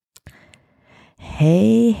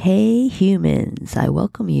Hey, humans. I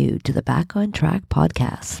welcome you to the Back on Track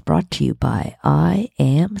podcast brought to you by I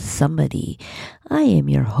Am Somebody. I am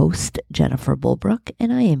your host, Jennifer Bulbrook,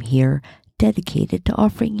 and I am here dedicated to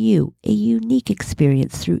offering you a unique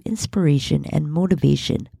experience through inspiration and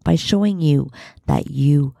motivation by showing you that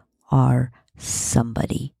you are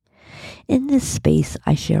somebody. In this space,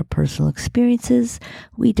 I share personal experiences,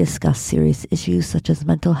 we discuss serious issues such as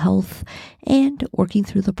mental health, and working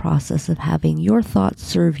through the process of having your thoughts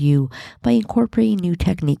serve you by incorporating new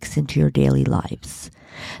techniques into your daily lives.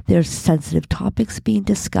 There's sensitive topics being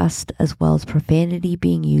discussed as well as profanity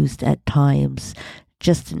being used at times,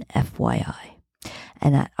 just an FYI.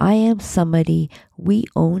 And at I Am Somebody, we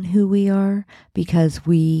own who we are because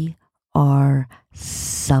we are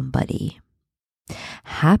somebody.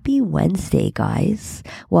 Happy Wednesday, guys.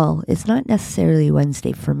 Well, it's not necessarily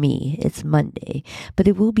Wednesday for me. It's Monday, but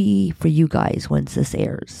it will be for you guys once this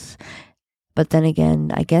airs. But then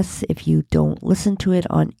again, I guess if you don't listen to it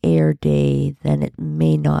on air day, then it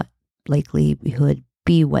may not likelihood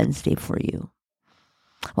be Wednesday for you.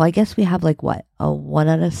 Well, I guess we have a 1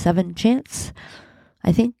 out of 7 chance,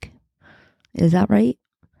 I think. Is that right?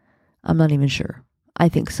 I'm not even sure. I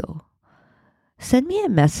think so. Send me a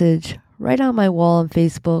message. Write on my wall on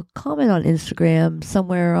Facebook, comment on Instagram,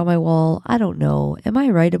 somewhere on my wall. I don't know. Am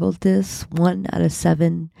I right about this? 1 out of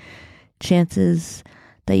 7 chances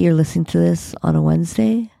that you're listening to this on a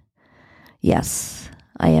Wednesday? Yes,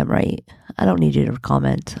 I am right. I don't need you to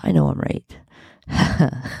comment. I know I'm right.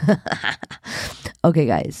 Okay,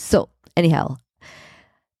 guys. So anyhow,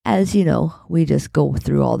 as you know, we just go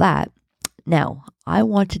through all that. Now, I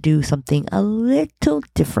want to do something a little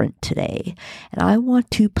different today, and I want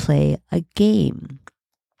to play a game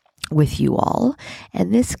with you all.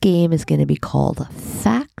 And this game is going to be called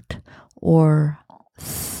Fact or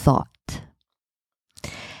Thought.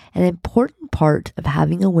 An important part of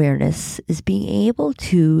having awareness is being able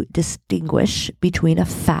to distinguish between a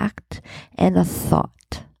fact and a thought.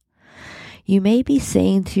 You may be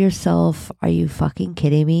saying to yourself, are you fucking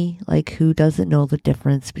kidding me? Who doesn't know the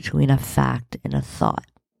difference between a fact and a thought?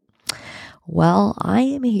 Well, I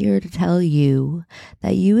am here to tell you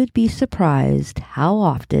that you would be surprised how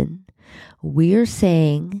often we are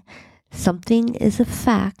saying something is a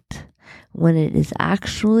fact when it is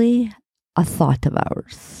actually a thought of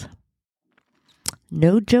ours.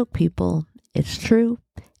 No joke, people. It's true.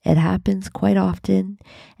 It happens quite often,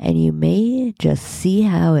 and you may just see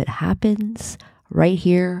how it happens right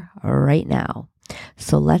here, right now.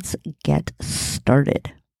 So let's get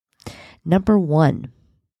started. Number 1,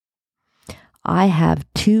 I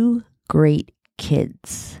have 2 great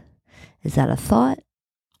kids. Is that a thought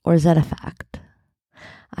or is that a fact?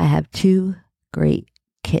 I have 2 great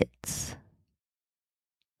kids.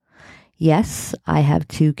 Yes, I have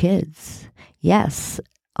 2 kids. Yes,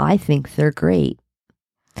 I think they're great.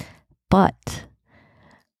 But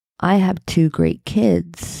I have 2 great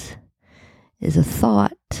kids is a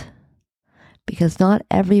thought because not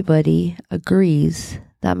everybody agrees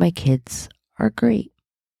that my kids are great.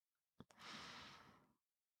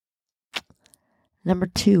 Number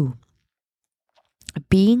 2,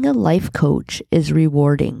 being a life coach is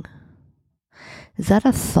rewarding. Is that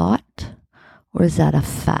a thought or is that a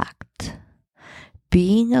fact?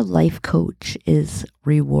 Being a life coach is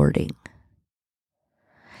rewarding.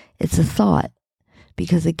 It's a thought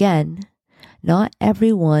because, again, not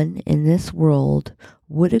everyone in this world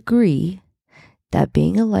would agree that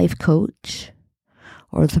being a life coach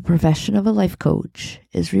or the profession of a life coach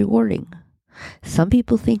is rewarding. Some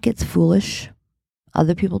people think it's foolish.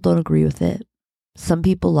 Other people don't agree with it. Some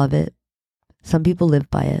people love it. Some people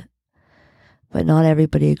live by it. But not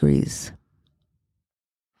everybody agrees.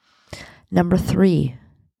 Number 3,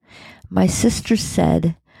 my sister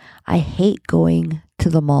said, I hate going to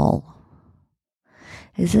the mall.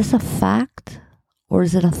 Is this a fact or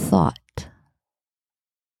is it a thought?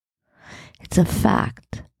 It's a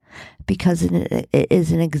fact because it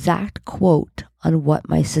is an exact quote on what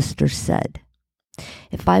my sister said.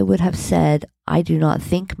 If I would have said, I do not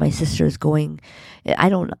think my sister is going,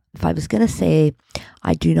 if I was going to say,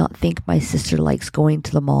 I do not think my sister likes going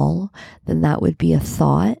to the mall, then that would be a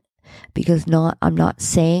thought because I'm not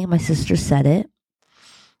saying my sister said it.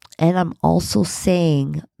 And I'm also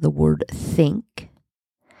saying the word think.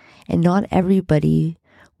 And not everybody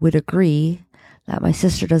would agree that my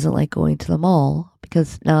sister doesn't like going to the mall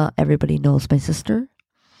because not everybody knows my sister.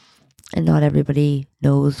 And not everybody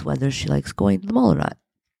knows whether she likes going to the mall or not.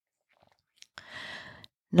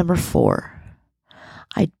 Number 4,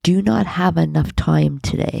 I do not have enough time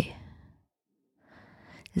today.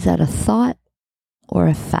 Is that a thought or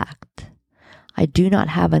a fact? I do not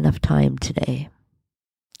have enough time today.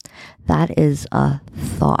 That is a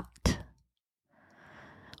thought.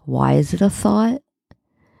 Why is it a thought?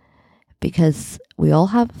 Because we all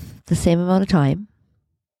have the same amount of time.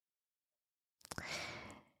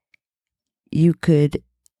 You could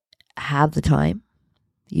have the time.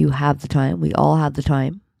 You have the time. We all have the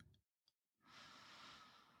time.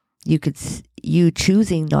 You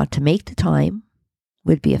choosing not to make the time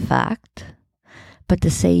would be a fact. But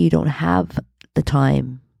to say you don't have the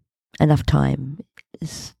time, enough time,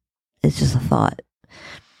 is just a thought.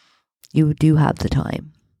 You do have the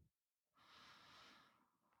time.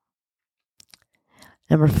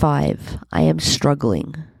 Number 5, I am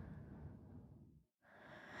struggling.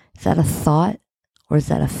 Is that a thought or is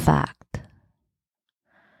that a fact?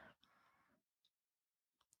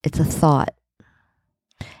 It's a thought.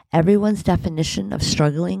 Everyone's definition of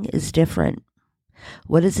struggling is different.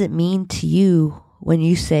 What does it mean to you when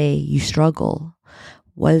you say you struggle?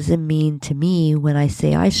 What does it mean to me when I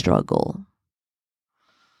say I struggle?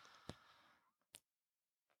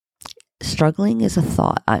 Struggling is a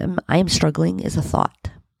thought. I am struggling is a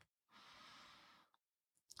thought.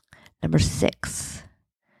 Number 6,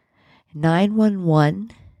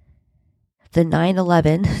 911, the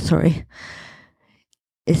 9/11,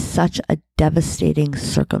 is such a devastating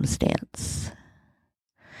circumstance.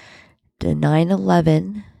 The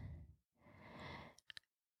 9/11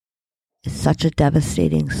 is such a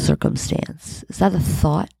devastating circumstance. Is that a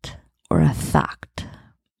thought or a fact?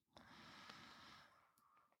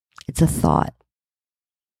 It's a thought.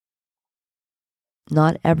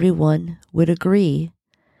 Not everyone would agree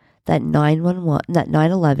that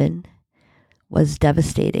 9/11 was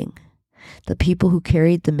devastating. The people who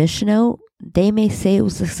carried the mission out, they may say it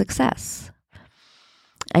was a success.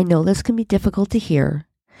 I know this can be difficult to hear,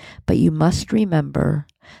 but you must remember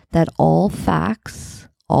that all facts,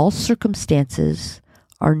 all circumstances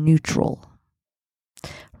are neutral.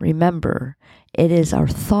 Remember, it is our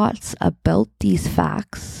thoughts about these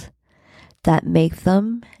facts that make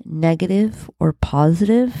them negative or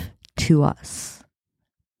positive to us.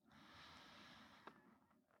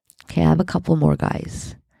 Okay, I have a couple more,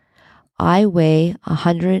 guys. I weigh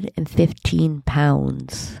 115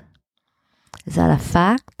 pounds. Is that a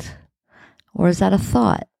fact or is that a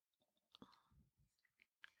thought?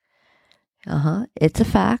 It's a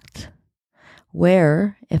fact.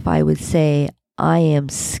 Where if I would say I am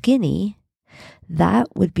skinny,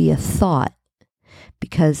 that would be a thought,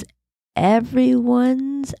 because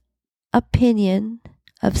everyone's opinion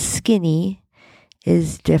of skinny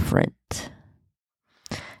is different.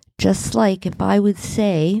 Just like if I would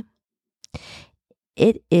say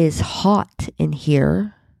it is hot in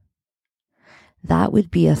here, that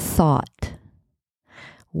would be a thought.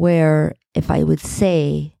 Where if I would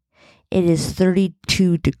say it is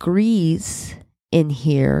 32 degrees in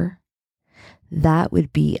here, that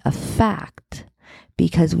would be a fact,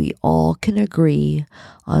 because we all can agree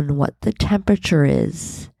on what the temperature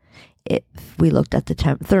is if we looked at the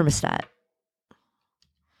thermostat.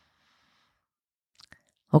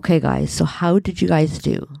 Okay, guys, so how did you guys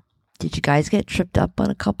do? Did you guys get tripped up on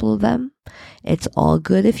a couple of them? It's all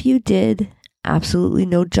good if you did. Absolutely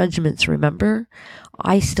no judgments, remember?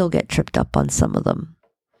 I still get tripped up on some of them.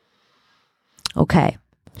 Okay,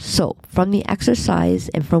 so from the exercise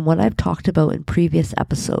and from what I've talked about in previous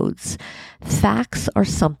episodes, facts are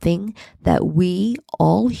something that we,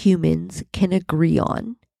 all humans, can agree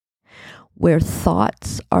on, where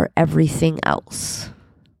thoughts are everything else.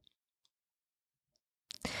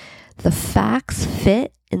 The facts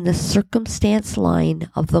fit in the circumstance line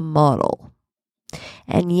of the model.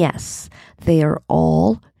 And yes, they are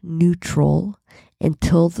all neutral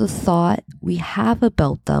until the thought we have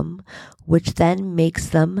about them, which then makes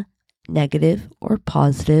them negative or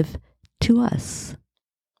positive to us.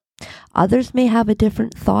 Others may have a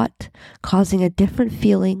different thought, causing a different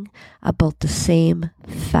feeling about the same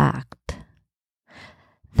fact.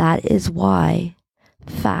 That is why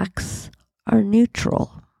facts are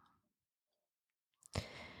neutral.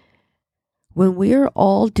 When we are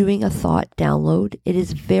all doing a thought download, it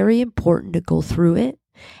is very important to go through it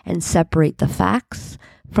and separate the facts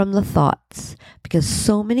from the thoughts, because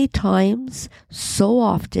so many times, so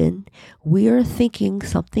often, we are thinking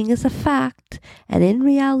something is a fact, and in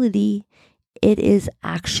reality, it is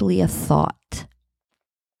actually a thought.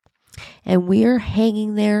 And we are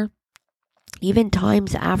hanging there, even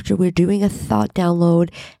times after we're doing a thought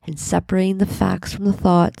download and separating the facts from the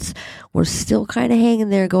thoughts, we're still kind of hanging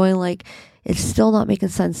there going like, it's still not making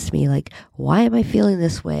sense to me. Like, why am I feeling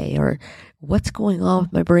this way? Or what's going on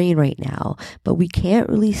with my brain right now? But we can't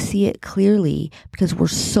really see it clearly because we're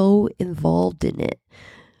so involved in it.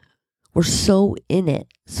 We're so in it.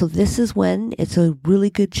 So this is when it's a really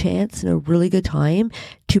good chance and a really good time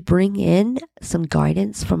to bring in some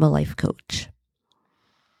guidance from a life coach.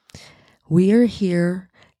 We are here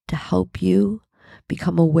to help you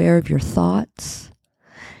become aware of your thoughts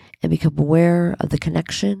and become aware of the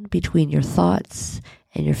connection between your thoughts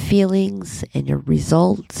and your feelings and your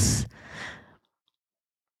results.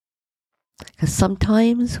 Because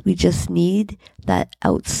sometimes we just need that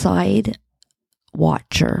outside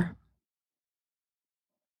watcher.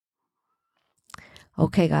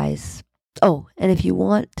 Okay, guys. Oh, and if you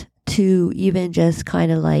want to even just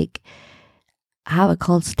kind of like have a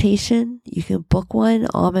consultation, you can book one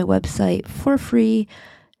on my website for free.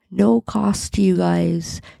 No cost to you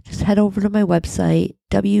guys. Just head over to my website,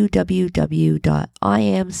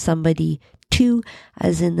 www.iamsomebody2,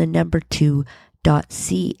 as in the number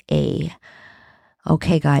 2.ca.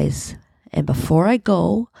 Okay, guys. And before I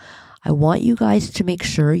go, I want you guys to make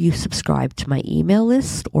sure you subscribe to my email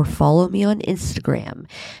list or follow me on Instagram,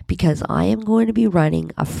 because I am going to be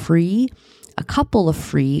running a couple of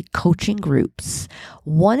free coaching groups.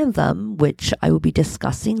 One of them, which I will be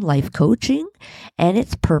discussing life coaching and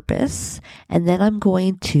its purpose, and then I'm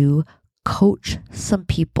going to coach some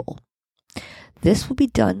people. This will be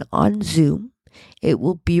done on Zoom. It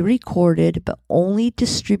will be recorded, but only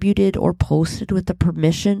distributed or posted with the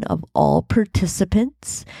permission of all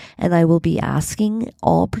participants. And I will be asking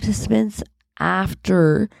all participants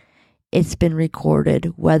after it's been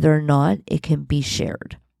recorded whether or not it can be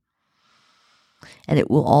shared. And it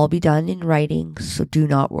will all be done in writing, so do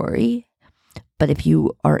not worry. But if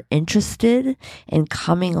you are interested in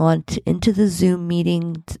coming on into the Zoom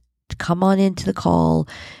meeting, to come on into the call,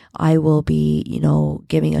 I will be,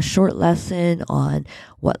 giving a short lesson on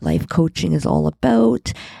what life coaching is all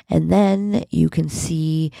about. And then you can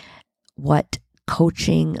see what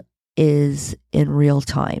coaching is in real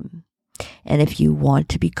time. And if you want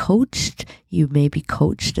to be coached, you may be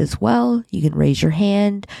coached as well. You can raise your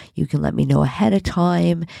hand. You can let me know ahead of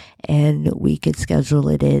time, and we can schedule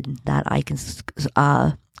it in that I can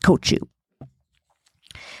coach you.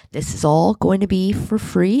 This is all going to be for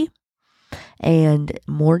free, and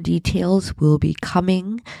more details will be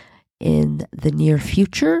coming in the near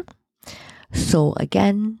future. So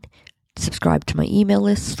again, subscribe to my email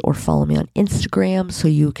list or follow me on Instagram so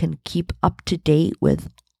you can keep up to date with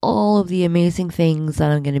all of the amazing things that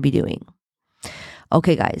I'm going to be doing.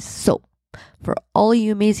 Okay, guys. So for all of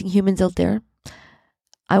you amazing humans out there,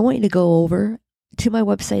 I want you to go over to my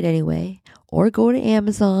website anyway, or go to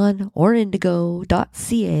Amazon or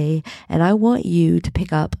indigo.ca, and I want you to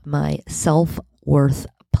pick up my self-worth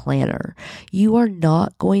planner. You are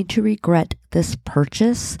not going to regret this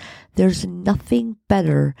purchase. There's nothing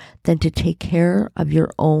better than to take care of your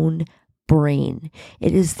own brain.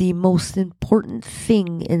 It is the most important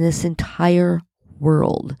thing in this entire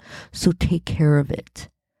world. So take care of it.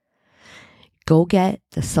 Go get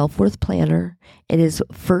the Self-Worth Planner. It is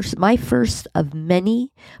my first of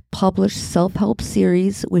many published self-help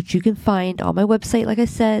series, which you can find on my website, like I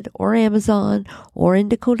said, or Amazon, or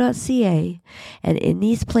indigo.ca. And in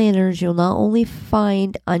these planners, you'll not only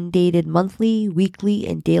find undated monthly, weekly,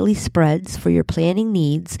 and daily spreads for your planning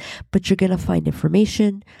needs, but you're going to find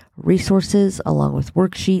information, resources, along with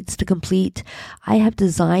worksheets to complete. I have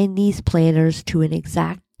designed these planners to an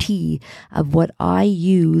exact T of what I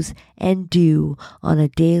use and do on a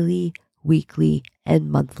daily, weekly, and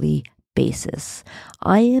monthly basis.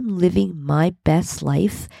 I am living my best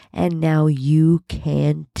life, and now you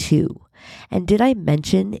can too. And did I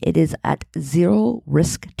mention it is at zero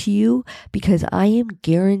risk to you, because I am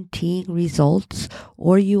guaranteeing results,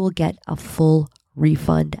 or you will get a full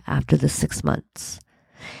refund after the 6 months.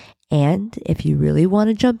 And if you really want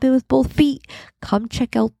to jump in with both feet, come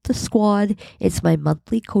check out the Squad. It's my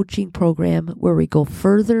monthly coaching program where we go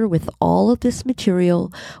further with all of this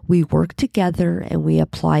material. We work together and we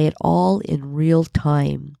apply it all in real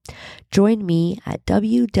time. Join me at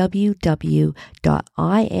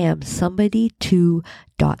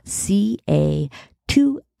www.iamsomebody2.ca,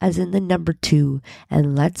 2 as in the number 2,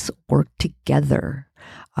 and let's work together.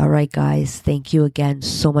 All right, guys, thank you again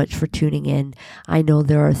so much for tuning in. I know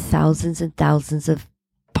there are thousands and thousands of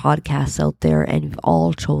podcasts out there, and you've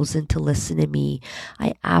all chosen to listen to me.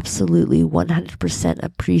 I absolutely 100%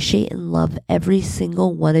 appreciate and love every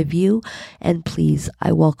single one of you. And please,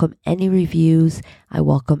 I welcome any reviews. I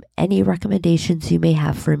welcome any recommendations you may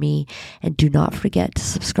have for me. And do not forget to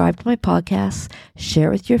subscribe to my podcast, share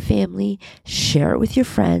it with your family, share it with your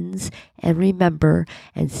friends, and remember,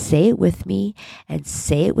 and say it with me, and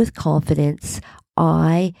say it with confidence,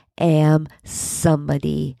 I am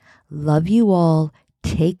somebody. Love you all.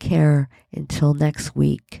 Take care until next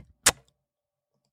week.